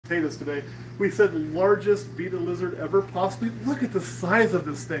potatoes today. We said largest beaded lizard ever, possibly. Look at the size of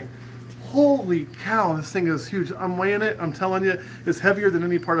this thing. Holy cow, this thing is huge. I'm weighing it. I'm telling you, it's heavier than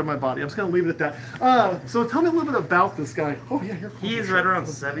any part of my body. I'm just going to leave it at that. So tell me a little bit about this guy. Oh, yeah, here. He is right around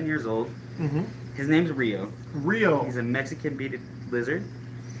 7 years old. His name's Rio. Rio. He's a Mexican beaded lizard.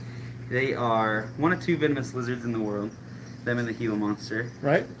 They are one of two venomous lizards in the world. Them and the Gila monster.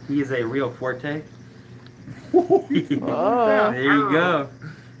 Right. He is a Rio Forte. Oh, there you go.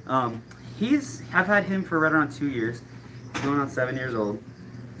 I've had him for right around 2 years. He's going on 7 years old.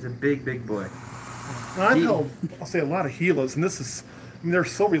 He's a big, big boy. I'll say a lot of Gilas, and this is, I mean, they're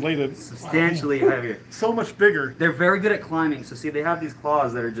so related. Substantially heavier. So much bigger. They're very good at climbing. So see, they have these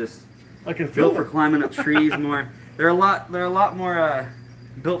claws that are just I can feel built for climbing up trees more. They're a lot more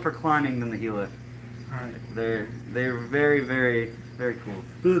built for climbing than the Gila. Right. They're very, very, very cool.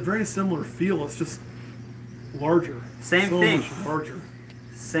 They're a very similar feel. It's just larger. Same so thing. Much larger.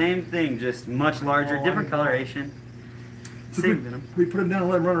 Same thing, just much larger, different coloration. So Same venom. we put him down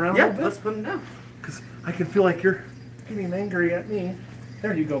and let him run around a Yeah, little bit? let's put him down. Because I can feel like you're getting angry at me.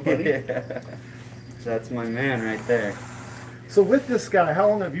 There you go, buddy. That's my man right there. So with this guy, how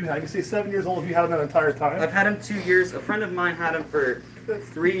long have you had? You say 7 years old. Have you had him that entire time? I've had him 2 years. A friend of mine had him for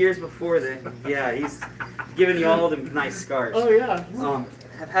 3 years before then. Yeah, he's giving you all the nice scars. Oh yeah.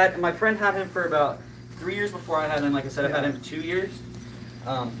 My friend had him for about 3 years before I had him. Like I said, I've had him for 2 years.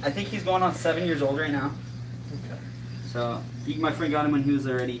 I think he's going on 7 years old right now. Okay. So my friend got him when he was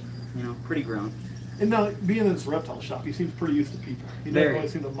already, pretty grown. And now, being in this reptile shop, he seems pretty used to people. He doesn't Very. really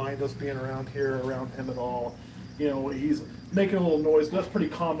seem to mind us being around here, around him at all. He's making a little noise, but that's pretty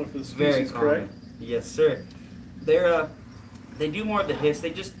common for the species, Very correct? common. Yes, sir. They do more of the hiss.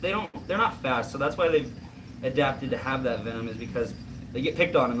 They're not fast, so that's why they've adapted to have that venom, is because they get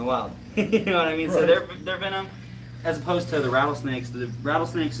picked on in the wild. You know what I mean? Right. So their venom, as opposed to the rattlesnakes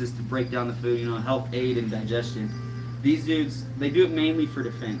is to break down the food, help aid in digestion. These dudes, they do it mainly for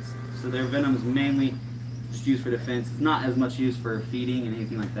defense. So their venom is mainly just used for defense. It's not as much used for feeding and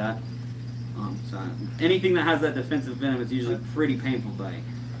anything like that. So anything that has that defensive venom is usually pretty painful bite.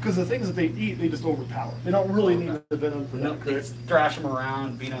 Because the things that they eat, they just overpower. They don't really need the venom for that. They thrash them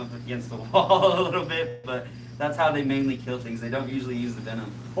around, beat them up against the wall a little bit, but that's how they mainly kill things. They don't usually use the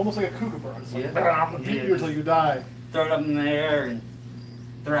venom. Almost like a kookaburra. It's like, Yeah. I'm going to beat you until you die. Throw it up in the air and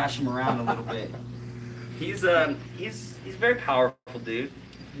thrash them around a little bit. He's very powerful, dude.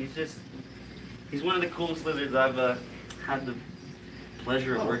 He's one of the coolest lizards I've had the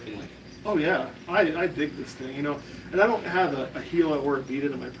pleasure of working with. Oh yeah, I dig this thing, and I don't have a Gila or a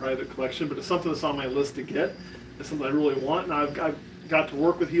Beaded in my private collection, but it's something that's on my list to get. It's something I really want, and I've got to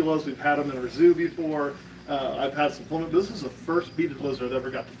work with Gilas. We've had them in our zoo before. I've had some fun. This is the first Beaded lizard I've ever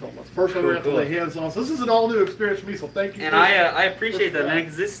got to film with. First one I got to lay hands on. So this is an all new experience for me. So thank you. And I appreciate that, man,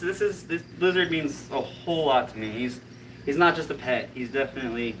 because this lizard means a whole lot to me. He's not just a pet. He's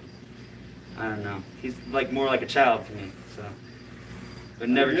definitely, I don't know. He's more like a child to me. So. Would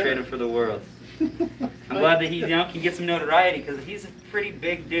never trade him for the world. I'm glad that he can get some notoriety, because he's a pretty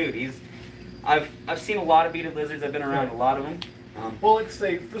big dude. I've seen a lot of beaded lizards. I've been around a lot of them. Well, let's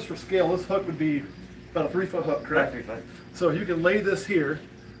say, just for scale, this hook would be about a 3-foot hook, correct? About 3 foot. So you can lay this here.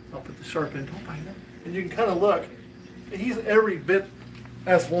 I'll put the sharp end. Don't bite him. And you can kind of look. He's every bit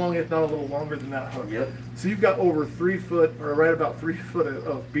as long, if not a little longer than that hook. Yep. So you've got over 3 foot, or right about 3 foot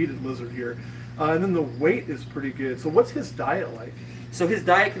of beaded lizard here. And then the weight is pretty good. So what's his diet like? So his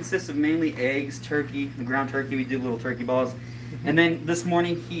diet consists of mainly eggs, turkey, the ground turkey. We do little turkey balls. And then this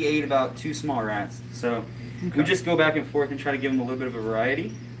morning he ate about 2 small rats. So we just go back and forth and try to give him a little bit of a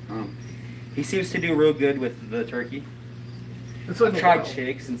variety. He seems to do real good with the turkey. I've tried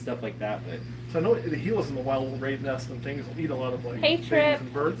shakes and stuff like that, but... So I know the Gilas in the wild will raid nests and things. Will eat a lot of Hey Trip,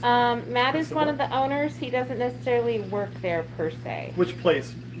 and birds. Matt is one of the owners. He doesn't necessarily work there per se. Which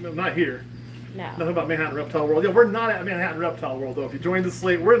place? No, not here. No. Nothing about Manhattan Reptile World. Yeah, we're not at Manhattan Reptile World though. If you joined us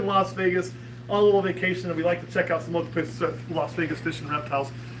late, we're in Las Vegas on a little vacation, and we like to check out some other places at Las Vegas Fish and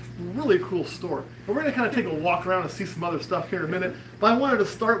Reptiles. Really cool store. But we're going to kind of take a walk around and see some other stuff here in a minute. But I wanted to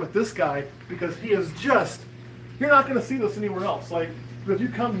start with this guy because he is just, you're not going to see this anywhere else. Like, if you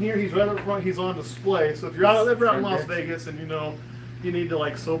come here, he's right up front, he's on display. So if you're ever out in Las Vegas and you need to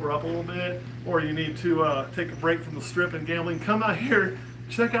like sober up a little bit, or you need to take a break from the strip and gambling, come out here,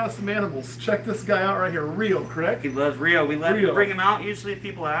 check out some animals. Check this guy out right here, Rio, correct? He loves Rio. We bring him out. Usually if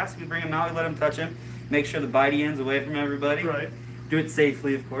people ask, we bring him out, we let him touch him. Make sure the bitey end's away from everybody. Right. Do it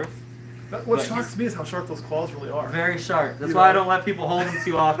safely, of course. What shocks me is how sharp those claws really are. Very sharp. That's why I don't let people hold him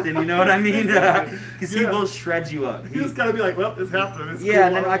too often, you know what I mean? Because he will shred you up. You just gotta be like, well, it's happening. It's yeah,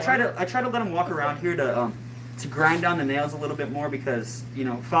 cool. and then I try to let him walk around here to to grind down the nails a little bit more because, you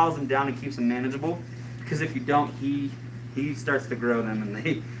know, files them down and keeps them manageable. Because if you don't, he starts to grow them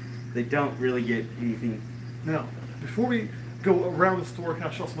and they don't really get anything. Now, before we go around the store, kind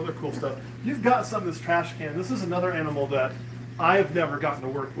of show some other cool stuff. You've got some of this trash can. This is another animal that I've never gotten to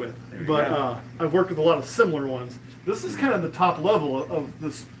work with, but I've worked with a lot of similar ones. This is kind of the top level of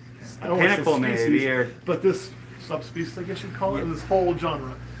this. I don't want to say Pinnacle maybe, or but this subspecies, I guess you'd call it, this whole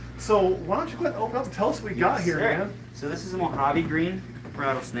genre. So why don't you go ahead and open up and tell us what we got here, sure. man? So this is a Mojave green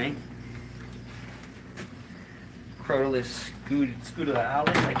rattlesnake. Crotalus scutulalis.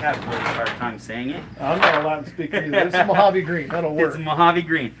 I have a really hard time saying it. I'm not allowed to speak either. It's Mojave green. That'll work. It's Mojave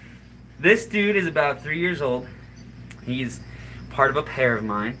green. This dude is about 3 years old. He's part of a pair of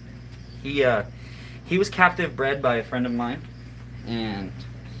mine. He was captive bred by a friend of mine, and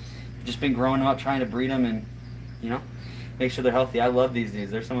just been growing them up, trying to breed them, and you know, make sure they're healthy. I love these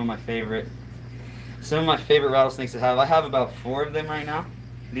dudes. They're some of my favorite rattlesnakes to have. I have about 4 of them right now.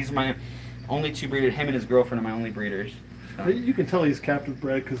 These are my only 2 breeders. Him and his girlfriend are my only breeders. So. You can tell he's captive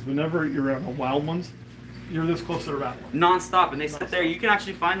bred because whenever you're around the wild ones, you're this close to the rat one. Non-stop, and they sit there. You can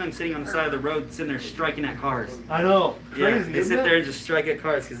actually find them sitting on the side of the road, sitting there striking at cars. I know. Crazy. Yeah, they sit there and just strike at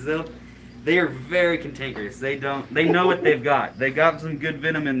cars because they are very cantankerous. They know what they've got. They got some good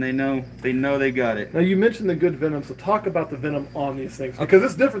venom, and they know they got it. Now you mentioned the good venom, so talk about the venom on these things because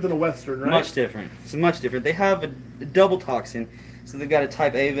it's different than a Western, right? Much different. It's much different. They have a double toxin, so they've got a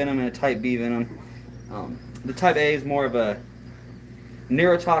type A venom and a type B venom. The type A is more of a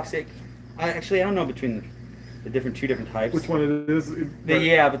neurotoxic. I don't know between the two different types. Which one it is?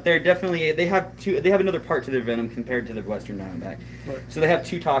 Yeah, but they're definitely they have another part to their venom compared to the Western Diamondback. Right. So they have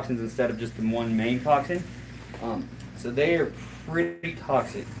 2 toxins instead of just the one main toxin. So they are pretty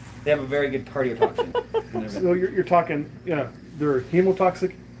toxic. They have a very good cardiotoxin. So you're talking, they're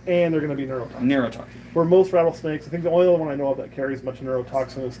hemotoxic and they're going to be neurotoxic. Neurotoxic. Where most rattlesnakes, I think the only other one I know of that carries much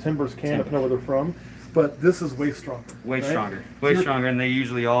neurotoxin is timbers can, depending on where they're from. But this is way stronger. Way stronger. Way stronger, and they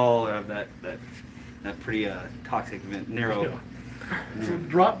usually all have that pretty toxic neuro. Yeah. So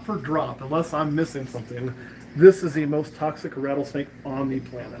drop for drop, unless I'm missing something, this is the most toxic rattlesnake on the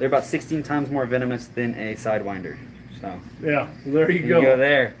planet. They're about 16 times more venomous than a sidewinder. So yeah, there you go. You go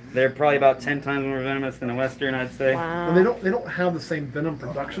there. They're probably about 10 times more venomous than a Western, I'd say. Wow. And they don't have the same venom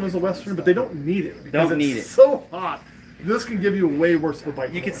production as a Western, but they don't need it because it's so hot. This can give you way worse of a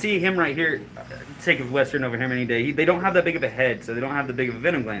bite. You can see him right here. Take a Western over him any day. They don't have that big of a head, so they don't have the big of a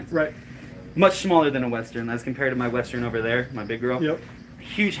venom glands. Right. Much smaller than a Western as compared to my Western over there, my big girl. Yep.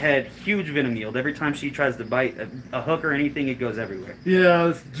 Huge head, huge venom yield. Every time she tries to bite a hook or anything, it goes everywhere. Yeah,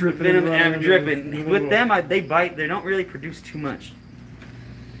 it's dripping. Venom and dripping. With them, they bite. They don't really produce too much.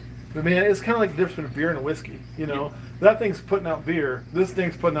 But man, it's kind of like the difference between beer and whiskey. You know, that thing's putting out beer. This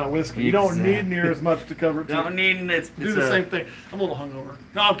thing's putting out whiskey. You don't need near as much to cover it. Don't need it. Do the same thing. I'm a little hungover.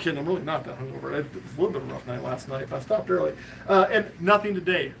 No, I'm kidding. I'm really not that hungover. It was a little bit of a rough night last night. But I stopped early. And nothing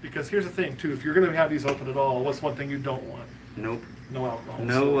today, because here's the thing too. If you're going to have these open at all, what's one thing you don't want? Nope. No alcohol.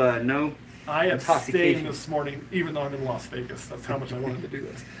 No. I am staying this morning, even though I'm in Las Vegas. That's how much I wanted to do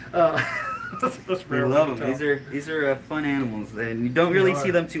this. That's rare. I love them. These are fun animals, and you don't really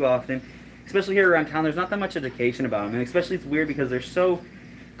see them too often, especially here around town. There's not that much education about them, and especially it's weird because they're so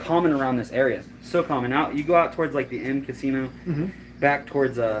common around this area. So common. Out you go out towards like the M Casino, back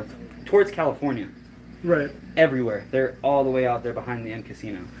towards California. Right. Everywhere. They're all the way out there behind the M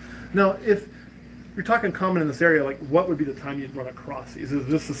Casino. Now, if you're talking common in this area, like what would be the time you'd run across these? Is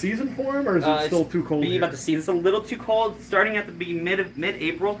this the season for them, or is it still too cold? About the season. It's a little too cold. Starting at the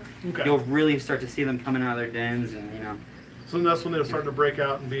mid-April, you'll really start to see them coming out of their dens, and So that's when they're starting to break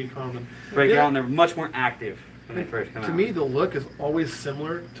out and be common. Break out, and they're much more active when they first come out. To me, the look is always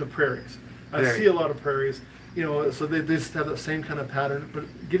similar to prairies. I see a lot of prairies, so they just have that same kind of pattern.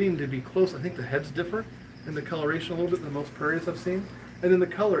 But getting to be close, I think the head's different in the coloration a little bit than most prairies I've seen. And then the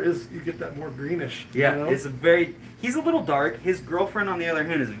color is, you get that more greenish. Yeah, it's he's a little dark. His girlfriend, on the other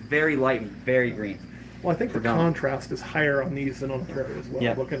hand, is very light and very green. Well, I think the contrast is higher on these than on the prairie as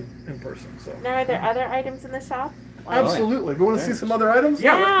well, looking in person. So. Now, are there other items in the shop? Absolutely. We want to see some other items?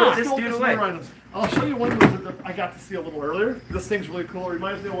 Yeah, let's just do it away. I'll show you one that I got to see a little earlier. This thing's really cool. It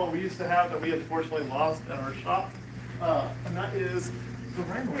reminds me of what we used to have that we unfortunately lost at our shop. And that is the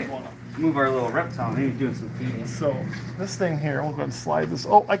rhino iguana. Move our little reptile. He's doing some feeding. So this thing here, we'll go and slide this.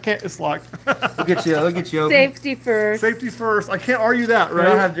 Oh, I can't. It's locked. Look at you. Open. Safety first. Safety first. I can't argue that,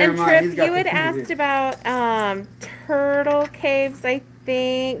 right? And Tripp, you had asked about turtle caves. I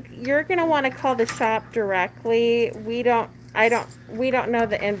think you're gonna want to call the shop directly. We don't know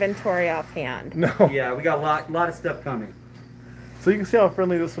the inventory offhand. No. Yeah, we got a lot of stuff coming. So you can see how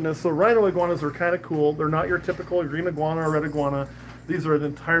friendly this one is. So rhino iguanas are kind of cool. They're not your typical green iguana or red iguana. These are an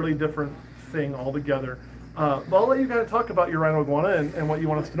entirely different thing altogether. But I'll let you guys talk about your rhino iguana and what you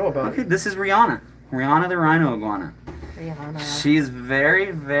want us to know about Okay, it. this is Rihanna. Rihanna the rhino iguana. Rihanna. She's very,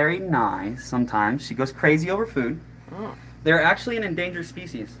 very nice sometimes. She goes crazy over food. Oh. They're actually an endangered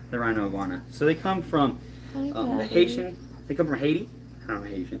species, the rhino iguana. So they come from the Haitian, they come from Haiti. I don't know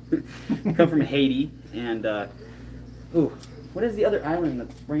Haitian. They come from Haiti and, ooh, what is the other island that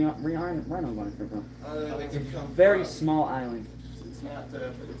rhino iguana come from? It's a Very small island. It's not.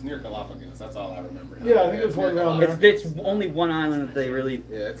 It's near Galapagos. That's all I remember. Yeah, I think there's one around there. It's only one island that they really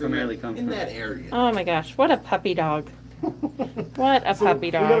it's primarily come in from. that area. Oh my gosh, what a puppy dog. What a So puppy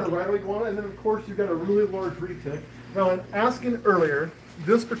we got a dog. rhino iguana, and then of course you've got a really large retic. Now, in asking earlier,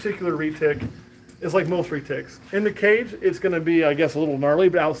 this particular retic is like most retics. In the cage, it's going to be, I guess, a little gnarly,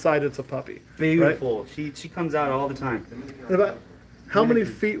 but outside it's a puppy. Beautiful. She comes out all the time. And about how many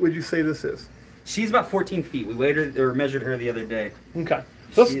feet would you say this is? She's about 14 feet. We weighed her or measured her the other day. Okay,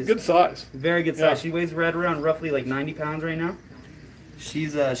 so that's She's- good size. Very good size. Yeah. She weighs right around roughly like 90 pounds right now. She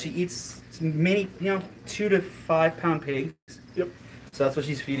eats many 2 to 5 pound pigs. Yep. So that's what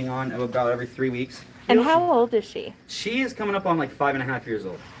she's feeding on about every 3 weeks. And how old is she? She is coming up on like 5.5 years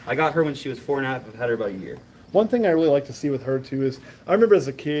old. I got her when she was 4.5. I've had her about a year. One thing I really like to see with her too is, I remember as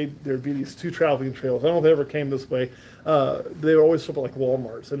a kid, there'd be these 2 traveling trails. I don't know if they ever came this way. They were always sort of like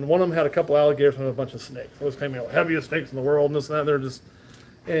Walmarts. And one of them had a couple alligators and a bunch of snakes. Always claiming the heaviest snakes in the world and this and that. They're just,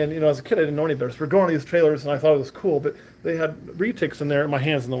 and as a kid, I didn't know any better. So we're going to these trailers and I thought it was cool, but they had retics in there. My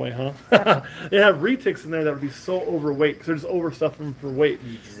hand's in the way, huh? They have retics in there that would be so overweight because they're just overstuffing them for weight.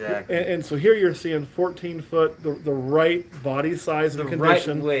 Exactly. And so here you're seeing 14 foot, the right body size and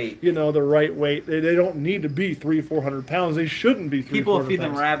condition. Right weight. The right weight. They don't need to be 300-400 pounds. They shouldn't be 300-400 People feed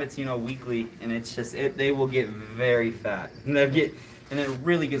them pounds. rabbits, weekly, and it's just they will get very fat, and it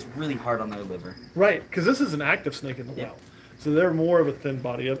really gets really hard on their liver. Right, because this is an active snake in the Yeah. wild. So they're more of a thin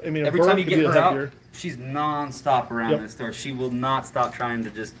body. I mean, Every a bird time you could get be her heavier. out, she's non-stop around Yep. this store. She will not stop trying to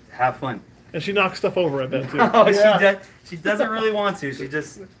just have fun. And she knocks stuff over, I bet, too. Oh, Yeah. she doesn't really want to. She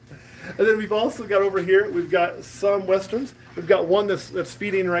just And then we've also got over here, we've got some westerns. We've got one that's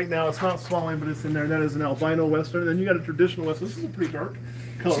feeding right now. It's not swallowing, but it's in there. That is an albino western. And then you got a traditional western. This is a pretty dark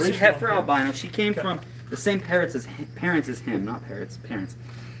coloration. she's het for on here. albino. She came from the same parents as him, not parents, parents.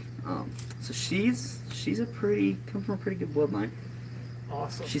 So she's come from a pretty good bloodline.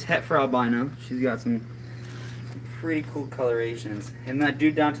 Awesome. She's het for albino. She's got some pretty cool colorations. And that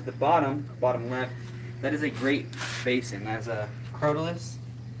dude down to the bottom left, that is a Great Basin. That's a Crotalus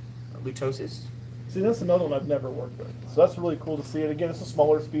lutosis. See, that's another one I've never worked with. So that's really cool to see. And again, it's a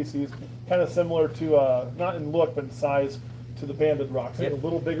smaller species, kind of similar to, not in look, but in size, to the banded rock. So Yep. a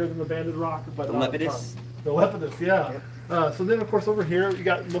little bigger than the banded rock, but The not a lepidus. ton. The lepidus, yeah. So then, of course, over here, you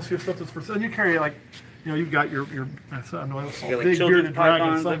got most of your stuff that's for, and you carry like, you've got your I don't know, like big children's bearded dragon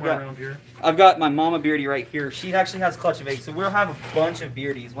pythons. somewhere around here. I've got my mama beardy right here. She actually has clutch of eggs, so we'll have a bunch of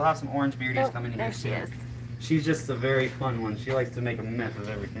beardies. We'll have some orange beardies coming in here there she soon. is. She's just a very fun one. She likes to make a mess of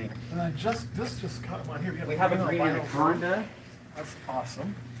everything. And this just caught my here. We have a green albino anaconda. That's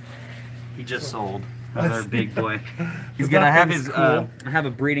awesome. He just sold. Another big boy. He's That gonna have thing's his. cool. I have a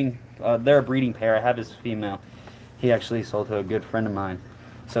breeding. They're a breeding pair. I have his female. He actually sold to a good friend of mine.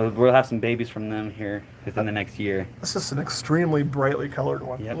 So we'll have some babies from them here within the next year. This is an extremely brightly colored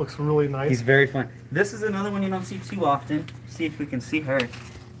one. Yep. It looks really nice. He's very fun. This is another one you don't see too often. See if we can see her.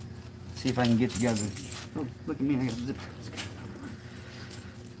 See if I can get you guys. Oh, look at me. I got zip.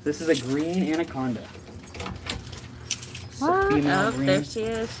 This is a green anaconda. It's a What? female Oh, green. there she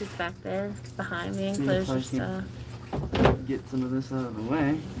is. She's back there behind me. Enclose your stuff. Get some of this out of the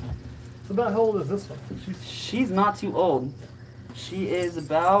way. So about how old is this one? She's not too old. She is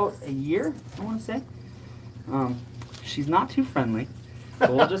about a year, I want to say. She's not too friendly.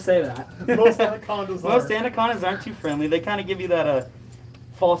 So we'll just say that. Most anacondas Most are. anacondas aren't too friendly. They kind of give you that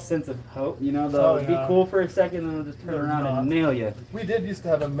false sense of hope. They'll Oh, yeah. be cool for a second and they'll just turn They're around not. and nail you. We did used to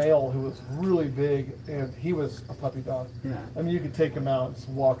have a male who was really big, and he was a puppy dog. Yeah. I mean, you could take him out and just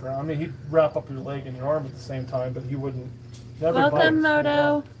walk around. I mean, he'd wrap up your leg and your arm at the same time, but he wouldn't. Never Welcome, bite.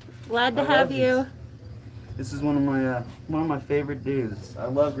 Moto. Glad to I have love you. This is one of my favorite dudes. I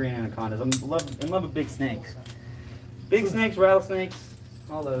love green anacondas. I love big snakes. Big snakes, rattlesnakes,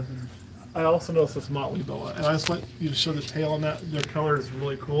 all those. I also noticed this motley boa, and I just want you to show the tail on that. Their color is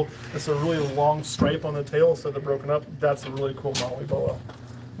really cool. It's a really long stripe on the tail, so they're broken up. That's a really cool motley boa.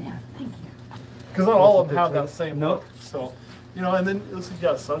 Yeah, thank you. Because not all of them have that same Nope. look. So, and then this has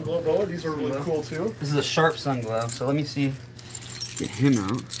got sun glow boa. These are really cool too. This is a sharp sun glove, so let me see. Get him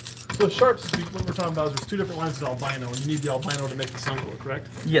out. So sharps, what we're talking about is there's two different lines of albino, and you need the albino to make the sun glow, correct?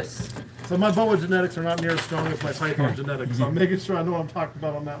 Yes. So my boa genetics are not near as strong as my python genetics, so I'm making sure I know what I'm talking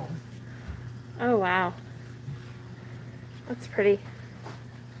about on that one. Oh, wow. That's pretty.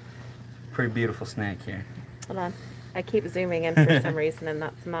 Pretty beautiful snake here. Hold on. I keep zooming in for some reason, and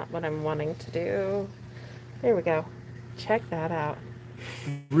that's not what I'm wanting to do. There we go. Check that out.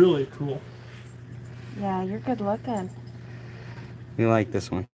 Really cool. Yeah, you're good looking. We like this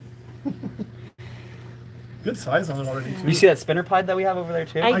one. Good size on it already, too. You see that spinner pied that we have over there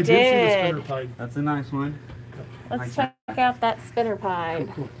too? I I did see the did. spinner pied. That's a nice one. Let's check out that spinner pie.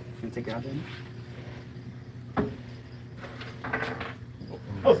 Cool. Can you take it out then?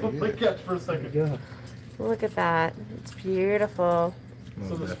 Oh, so quick catch for a second. Yeah. Look at that. It's beautiful.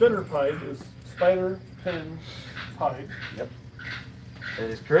 So the spinner pied is spider pin pied. Yep. That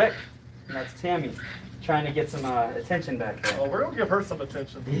is correct. And that's Tammy. Trying to get some attention back there. Oh, we're gonna give her some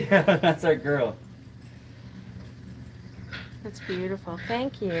attention. Yeah, that's our girl. That's beautiful.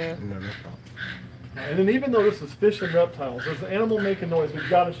 Thank you. No, no problem. And then even though this is fish and reptiles, there's an animal making noise. We've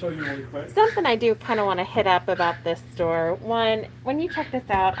got to show you really quick. Something I do kind of want to hit up about this store. One, when you check this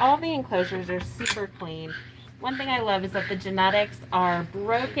out, all the enclosures are super clean. One thing I love is that the genetics are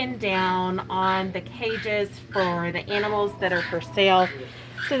broken down on the cages for the animals that are for sale,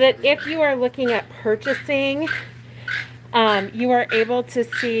 so that if you are looking at purchasing, you are able to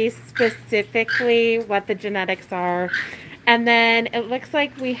see specifically what the genetics are. And then it looks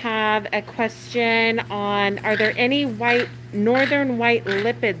like we have a question on, are there any northern white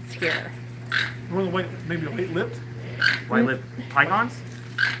lipids here? One of the white, maybe a white lipped. White lip pythons?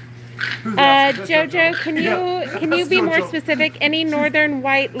 Who's that? That's Jojo, can you That's be more Jojo. specific? Any northern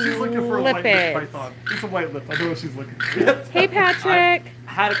white She's looking for a white lipped lipids? python. It's a white lip. I know what she's looking for. Hey, Patrick.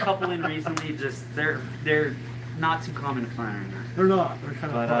 Had a couple in recently. Just they're not too common to find right now. They're not. They're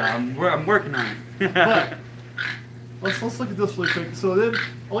kind But of. I'm working on it. But let's look at this really quick. So then,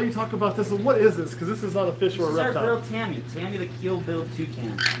 I'll let you talk about this. And what is this? Because this is not a fish or a This is our reptile. girl Tammy. Tammy the keel-billed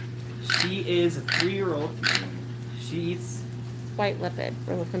toucan. She is a 3-year-old. She eats. White lipid.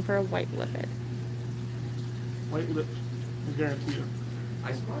 We're looking for a white lipid. White lip. I guarantee you.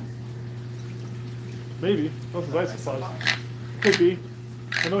 ice pod. Maybe. This is isopod. Could be.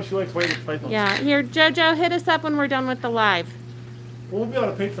 I know she likes white lip pythons. Yeah. Here, Jojo, hit us up when we're done with the live. Well, we'll be on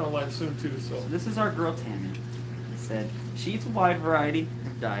a Patreon live soon too. So. So this is our girl Tammy. I said she eats a wide variety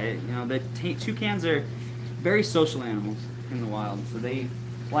of diet. You know, the toucans are very social animals in the wild, so they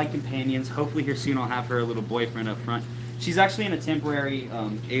like companions. Hopefully here soon I'll have her little boyfriend up front. She's actually in a temporary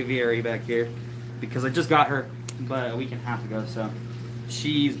aviary back here because I just got her about a week and a half ago. So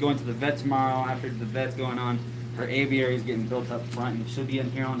she's going to the vet tomorrow. After the vet's going on, her aviary is getting built up front, and she'll be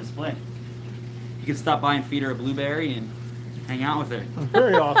in here on display. You can stop by and feed her a blueberry and hang out with her.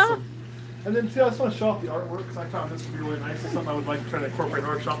 Very awesome. And then too, I just want to show off the artwork because I found this to be really nice. It's something I would like to try to incorporate in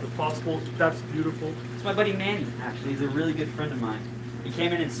our shop if possible. That's beautiful. It's my buddy Manny, actually. He's a really good friend of mine. He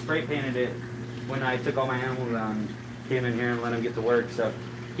came in and spray painted it when I took all my animals out and came in here and let him get to work. So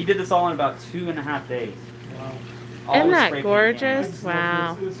he did this all in about 2.5 days. Wow. All Isn't with that spray paint gorgeous? cans.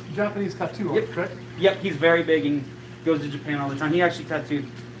 Wow. It's Japanese tattoo, Yep. correct? Yep, he's very big and goes to Japan all the time. He actually tattooed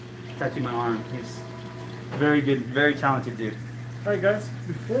my arm. He's a very good, very talented dude. All right, guys.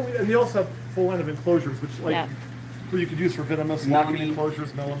 Before we, and they also have full line of enclosures, which like Yeah. what you could use for venomous Melamine. locking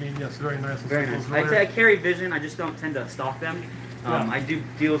enclosures, melamine. Yes, very nice. Very nice. Those I carry Vision. I just don't tend to stock them. Yeah. I do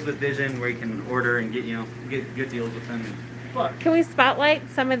deals with Vision where you can order and get good deals with them. But Can we spotlight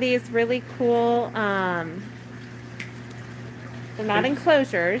some of these really cool, they're not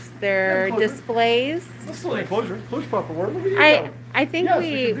enclosures, they're Enclosure. displays. that's still an enclosure. Enclosure proper word. Look at you go. I think Yes,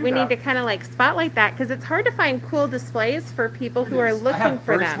 we can do need that. to kind of like spotlight that because it's hard to find cool displays for people who are It is. I looking have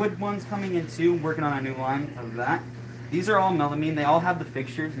for them. Birchwood ones coming in too. I'm working on a new line of that. These are all melamine. They all have the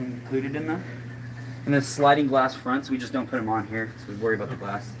fixtures included in them. And then sliding glass fronts. We just don't put them on here, so we worry about the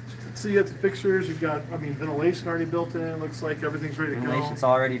glass. So you got the fixtures. You've got, I mean, ventilation already built in. Looks like everything's ready to go. Ventilation's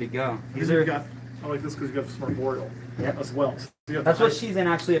all ready to go. These These are. got. I like this because you got the smart boreal Yep. as well. So you have That's the what she's in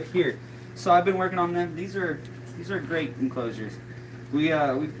actually up here. So I've been working on them. These are great enclosures. We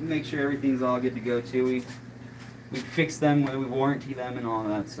make sure everything's all good to go too. We fix them, we warranty them, and all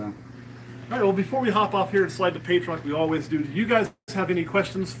that. So. All right, well, before we hop off here and slide to Patreon like we always do you guys have any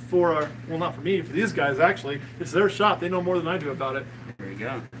questions for our, well, not for me, for these guys actually. It's their shop. They know more than I do about it. There we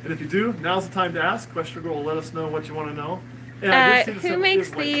go. And if you do, now's the time to ask. Question Girl will let us know what you want to know. And I did see Who this makes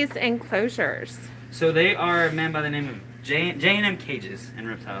is like- these enclosures? So they are a man by the name of J&M Cages and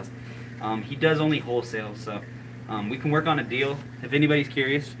Reptiles. He does only wholesale, so we can work on a deal. If anybody's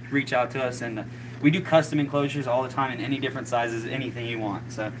curious, reach out to us, and we do custom enclosures all the time in any different sizes, anything you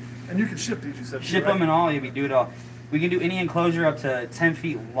want. So And you can ship these, you said. Ship right? them and all. Yeah, we do it all. We can do any enclosure up to 10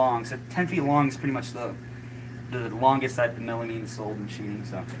 feet long. So 10 feet long is pretty much the longest that the millimeter sold in shooting.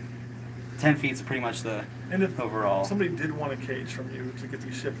 So 10 feet is pretty much the And if overall. somebody did want a cage from you to get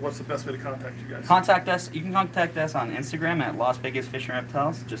these shipped, what's the best way to contact you guys? Contact us. You can contact us on Instagram at Las Vegas Fish and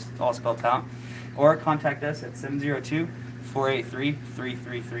Reptiles, just all spelled out, or contact us at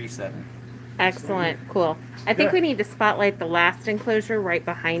 702-483-3337. Excellent. Cool. I think Yeah. we need to spotlight the last enclosure right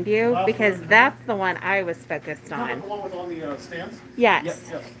behind you Last because one. that's the one I was focused The on. one with all the stands? Yes. Yep.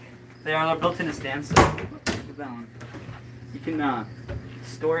 Yes. They are built in a stand, so look at that one. You can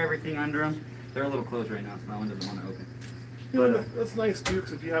store everything under them. They're a little closed right now, so that one doesn't want to open. You know, that's nice too,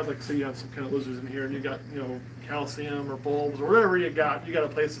 because if you have, like, say you have some kind of lizards in here and you got, you know, calcium or bulbs or whatever you got a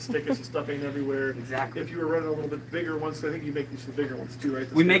place to stick it so stuff ain't everywhere. Exactly. If you were running a little bit bigger ones, I think you make these the bigger ones too, right?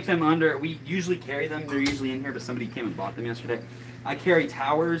 The We make stands. them under, we usually carry them. They're usually in here, but somebody came and bought them yesterday. I carry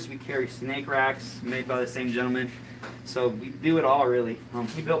towers, we carry snake racks made by the same gentleman. So we do it all, really.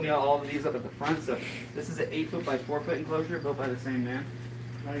 He built me all of these up at the front. So this is an 8-foot by 4-foot enclosure built by the same man.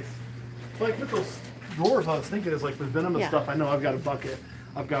 Nice. Like with those drawers, I was thinking is like with venomous Yeah. stuff. I know I've got a bucket.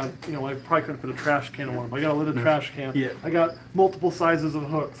 I've got, you know, I probably couldn't put a trash can in one, but I got a lidded trash can. Yeah. I got multiple sizes of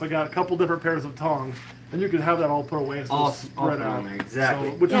hooks. I got a couple different pairs of tongs, and you can have that all put away and All spread put out. on there, exactly.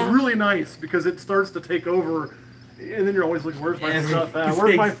 So, which Yeah. is really nice because it starts to take over, and then you're always looking, where's my Every- stuff at?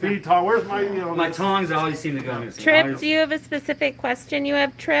 Where's my feet tong? Where's my, you know? My tongs always seem to go missing. Trip, Always- do you have a specific question you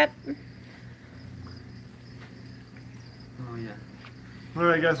have, Trip? Oh, yeah. All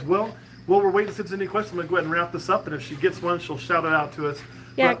right, guys. Well, we're waiting to see if there's any questions. I'm gonna go ahead and wrap this up, and if she gets one, she'll shout it out to us.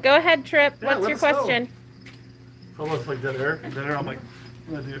 Yeah, But- go ahead, Trip. Yeah, What's let your us know. question? So it looks like dead air. Dead air. I'm like,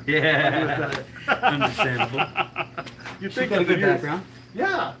 what do I do? Yeah. Understandable. You She's think got a of the good years. background.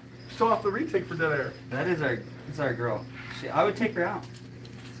 Yeah. Show off the retake for dead air. That's our girl. I would take her out.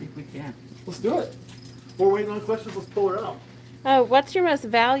 See if we can. Let's do it. We're waiting on questions. Let's pull her out. Oh, what's your most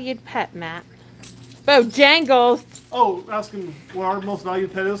valued pet, Matt? Bojangles. Oh, asking what our most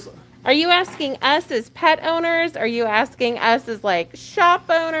valued pet is. Are you asking us as pet owners? Are you asking us as like shop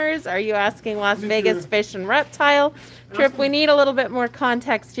owners? Are you asking Las Need Vegas to- Fish and Reptile? Trip, we need a little bit more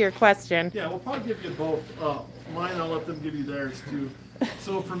context to your question. Yeah, we'll probably give you both. Mine, I'll let them give you theirs too.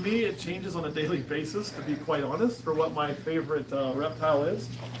 So for me, it changes on a daily basis, to be quite honest, for what my favorite reptile is.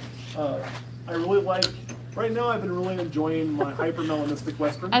 I really like, right now I've been really enjoying my hypermelanistic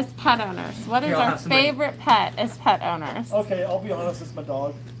western. As pet owners, what is Here, I'll our have somebody- favorite pet as pet owners? Okay, I'll be honest, it's my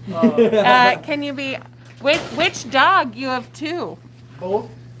dog. Can you be, which dog? You have two. Both.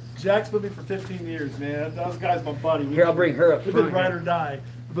 Jack's with me for 15 years, man. That guy's my buddy. Here, I'll bring her up We've been front ride here. or die.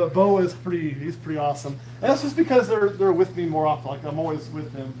 But Bo is he's pretty awesome. And that's just because they're with me more often. Like I'm always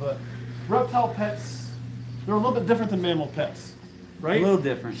with them. But reptile pets, they're a little bit different than mammal pets, right? A little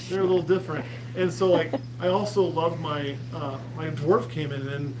different. They're a little different. And so like I also love my my dwarf came in,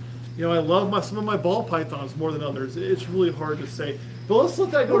 and you know I love some of my ball pythons more than others. It's really hard to say. But let's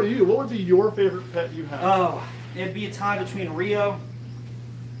let that go to you. What would be your favorite pet you have? Oh, it'd be a tie between Rio,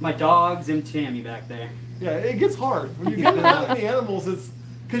 my dogs, and Tammy back there. Yeah, it gets hard. When you get that many animals, it's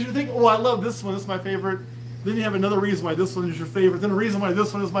because you think, oh, I love this one, it's my favorite. Then you have another reason why this one is your favorite. Then a reason why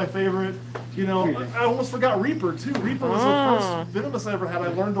this one is my favorite. You know, I almost forgot Reaper too. Reaper was the first venomous I ever had. I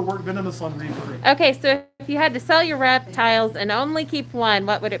learned to work venomous on Reaper. Okay, so if you had to sell your reptiles and only keep one,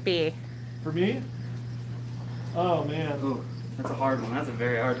 what would it be? For me, oh man, Ooh, that's a hard one. That's a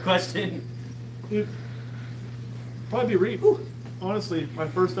very hard question. It'd probably be Reaper. Honestly, my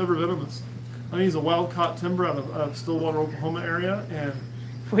first ever venomous. I mean, he's a wild caught timber out of Stillwater, Oklahoma area, and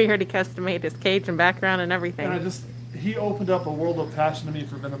We already custom made his cage and background and everything. he opened up a world of passion to me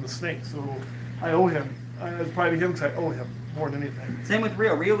for venomous snakes. So I owe him. It's probably him because I owe him more than anything. Same with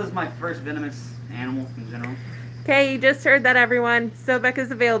Rio. Rio was my first venomous animal in general. Okay, you just heard that, everyone. Sobek is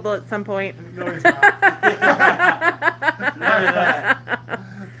available at some point. No, he's not.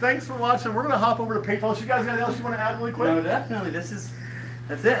 Thanks for watching. We're gonna hop over to PayPal. You guys got anything else you want to add really quick? No, definitely. That's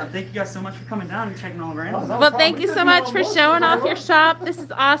it. Thank you guys so much for coming down and checking all of our animals out. Well, thank you so much for showing off your shop. This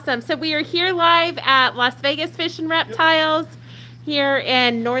is awesome. So we are here live at Las Vegas Fish and Reptiles here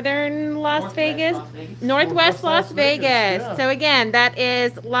in northern Las Vegas. Northwest Las Vegas. Yeah. So again, that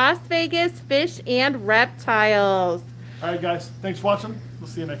is Las Vegas Fish and Reptiles. All right, guys. Thanks for watching. We'll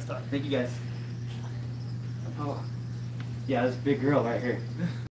see you next time. Thank you guys. Oh, yeah, this big girl right here.